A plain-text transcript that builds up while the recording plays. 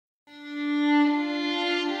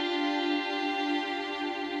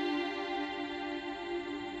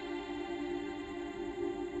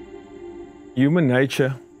Human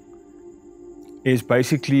nature is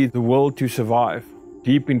basically the will to survive,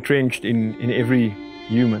 deep entrenched in every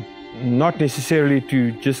human. Not necessarily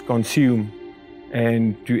to just consume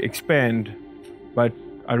and to expand, but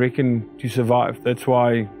I reckon to survive. That's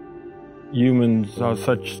why humans are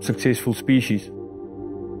such successful species.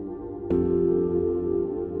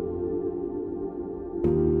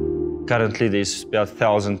 Currently, there's about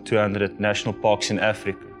 1,200 national parks in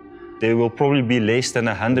Africa. There will probably be less than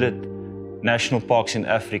 100 national parks in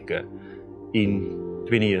Africa in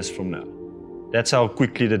 20 years from now. That's how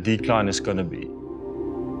quickly the decline is going to be.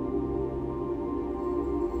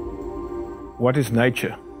 What is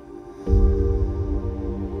nature?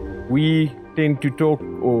 We tend to talk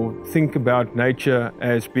or think about nature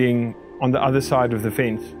as being on the other side of the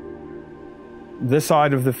fence. This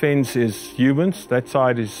side of the fence is humans, that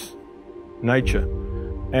side is nature.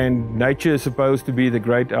 And nature is supposed to be the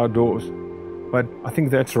great outdoors. But I think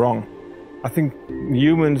that's wrong. I think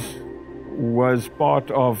humans was part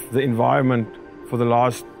of the environment for the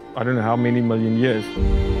last, I don't know how many million years.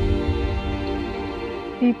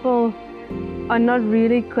 People are not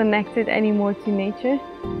really connected anymore to nature.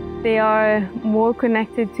 They are more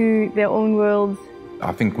connected to their own worlds.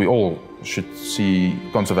 I think we all should see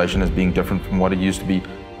conservation as being different from what it used to be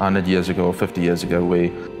 100 years ago or 50 years ago, where,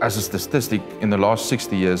 as a statistic, in the last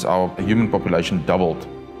 60 years, our human population doubled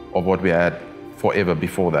of what we had forever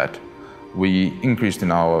before that. We increased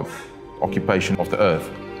in our occupation of the earth,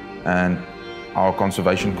 and our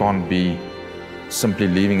conservation can't be simply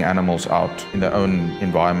leaving animals out in their own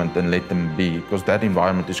environment and let them be, because that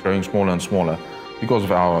environment is growing smaller and smaller because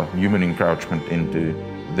of our human encroachment into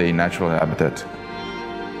their natural habitat.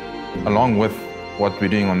 Along with what we're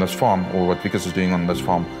doing on this farm, or what Vickers is doing on this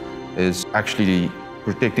farm, is actually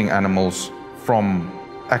protecting animals from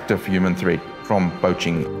active human threat, from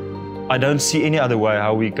poaching. I don't see any other way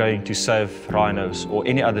how we're going to save rhinos, or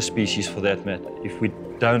any other species for that matter, if we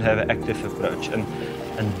don't have an active approach. And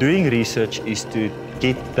doing research is to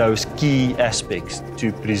get those key aspects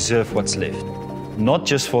to preserve what's left. Not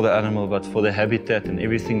just for the animal, but for the habitat and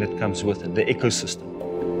everything that comes with it, the ecosystem.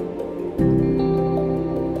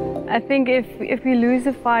 I think if we lose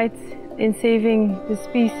the fight in saving the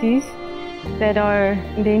species that are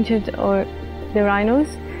endangered, or the rhinos,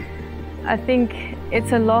 I think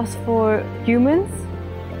it's a loss for humans,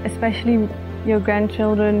 especially your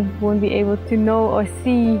grandchildren won't be able to know or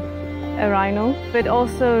see a rhino. But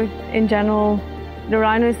also, in general, the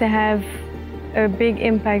rhinos, they have a big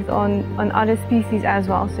impact on other species as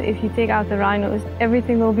well. So if you take out the rhinos,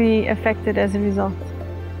 everything will be affected as a result.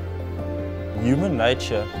 Human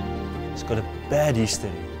nature has got a bad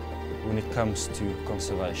history when it comes to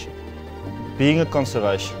conservation. Being a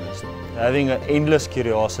conservationist, having an endless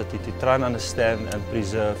curiosity to try and understand and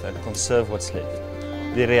preserve and conserve what's left.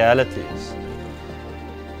 The reality is,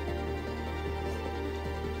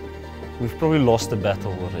 we've probably lost the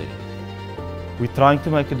battle already. We're trying to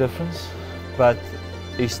make a difference, but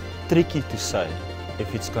it's tricky to say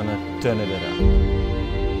if it's going to turn it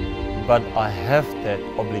around. But I have that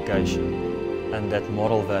obligation and that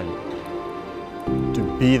moral value to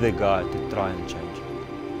be the guy to try and change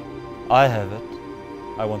it. I have it.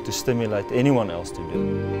 I want to stimulate anyone else to do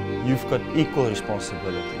it. You've got equal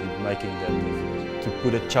responsibility in making that difference. To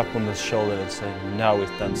put a chap on the shoulder and say, now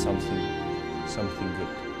we've done something good.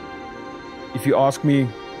 If you ask me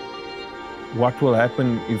what will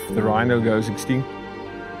happen if the rhino goes extinct,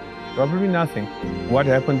 probably nothing. What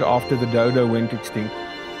happened after the dodo went extinct?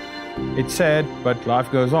 It's sad, but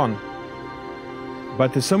life goes on.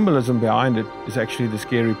 But the symbolism behind it is actually the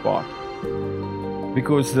scary part.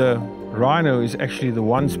 Because the rhino is actually the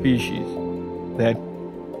one species that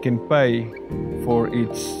can pay for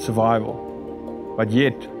its survival. But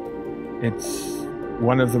yet, it's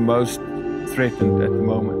one of the most threatened at the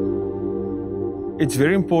moment. It's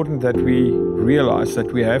very important that we realize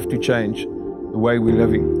that we have to change the way we're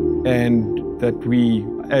living, and that we,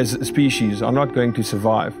 as a species, are not going to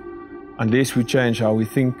survive unless we change how we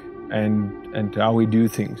think and how we do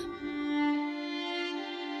things.